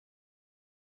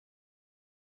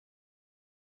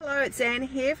Hello, it's Anne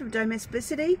here from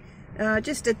Domesticity.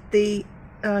 Just at the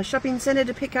shopping centre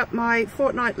to pick up my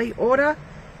fortnightly order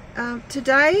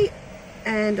today,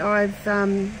 and I've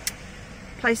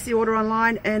placed the order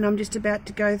online and I'm just about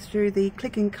to go through the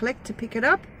click and collect to pick it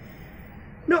up.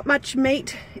 Not much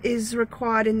meat is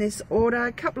required in this order,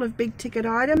 a couple of big ticket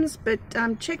items, but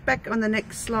check back on the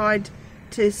next slide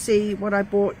to see what I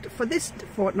bought for this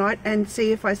fortnight and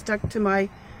see if I stuck to my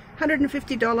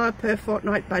 $150 per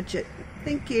fortnight budget.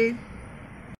 Thank you.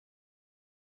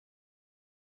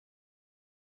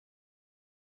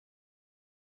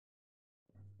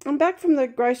 I'm back from the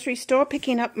grocery store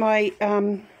picking up my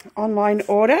online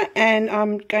order, and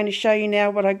I'm going to show you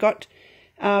now what I got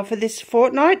for this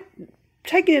fortnight.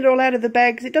 Taking it all out of the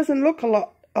bag because it doesn't look a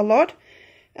lot,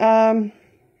 but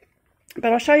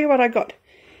I'll show you what I got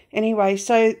anyway.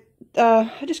 So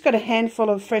I just got a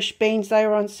handful of fresh beans. They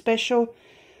were on special.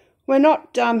 We're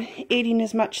not eating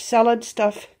as much salad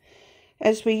stuff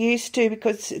as we used to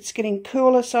because it's getting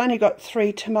cooler, so I only got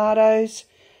 3 tomatoes.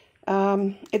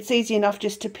 It's easy enough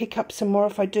just to pick up some more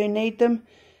if I do need them.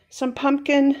 Some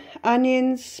pumpkin,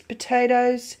 onions,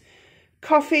 potatoes,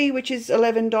 coffee, which is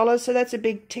 $11, so that's a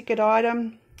big ticket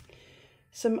item.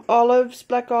 Some olives,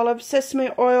 black olives,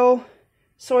 sesame oil,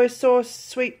 soy sauce,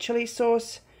 sweet chili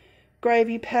sauce,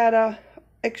 gravy powder,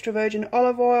 extra virgin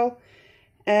olive oil,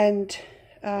 and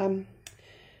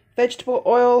vegetable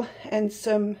oil, and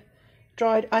some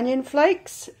dried onion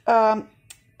flakes,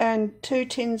 and 2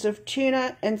 tins of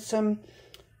tuna, and some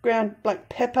ground black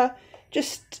pepper.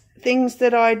 Just things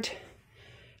that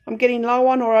I'm getting low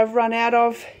on or I've run out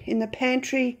of in the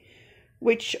pantry,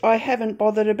 which I haven't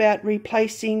bothered about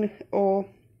replacing or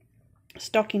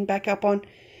stocking back up on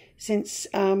since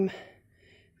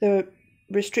the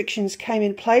restrictions came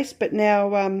in place. But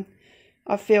now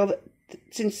I feel that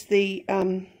since the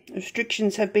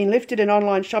restrictions have been lifted and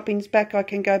online shopping's back, I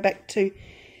can go back to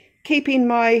keeping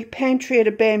my pantry at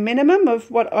a bare minimum of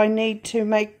what I need to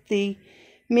make the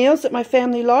meals that my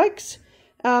family likes.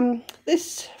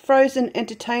 This frozen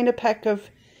entertainer pack of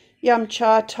yum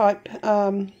cha type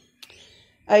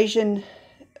Asian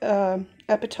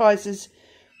appetizers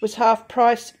was half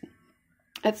price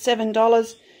at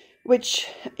 $7, which,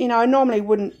 you know, I normally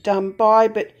wouldn't buy,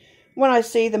 but when I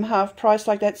see them half price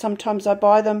like that, sometimes I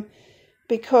buy them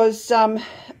because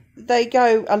they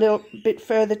go a little bit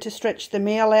further to stretch the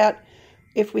meal out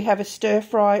if we have a stir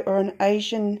fry or an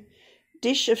Asian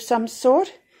dish of some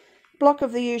sort. Block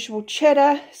of the usual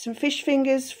cheddar, some fish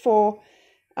fingers for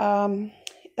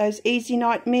those easy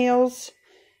night meals,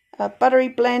 a buttery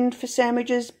blend for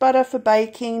sandwiches, butter for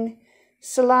baking,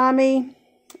 salami,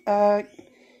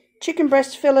 chicken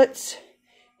breast fillets,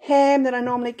 ham that I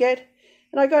normally get,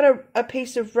 and I got a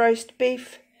piece of roast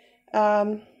beef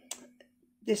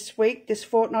this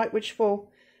fortnight, which will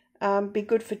be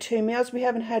good for 2 meals. We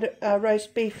haven't had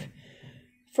roast beef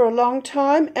for a long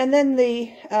time. And then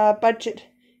the budget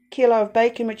kilo of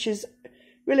bacon, which is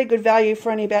really good value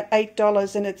for only about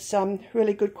 $8, and it's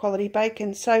really good quality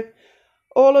bacon. So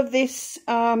all of this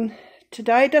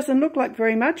today doesn't look like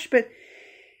very much, but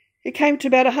it came to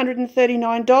about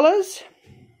 $139.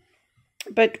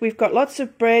 But we've got lots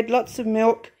of bread, lots of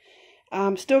milk,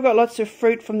 still got lots of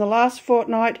fruit from the last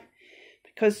fortnight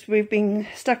because we've been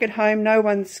stuck at home. No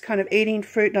one's kind of eating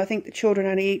fruit, and I think the children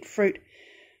only eat fruit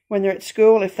when they're at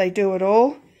school, if they do at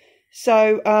all.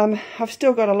 So I've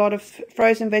still got a lot of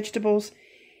frozen vegetables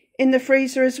in the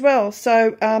freezer as well.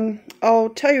 So I'll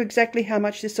tell you exactly how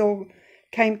much this all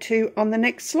came to on the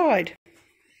next slide.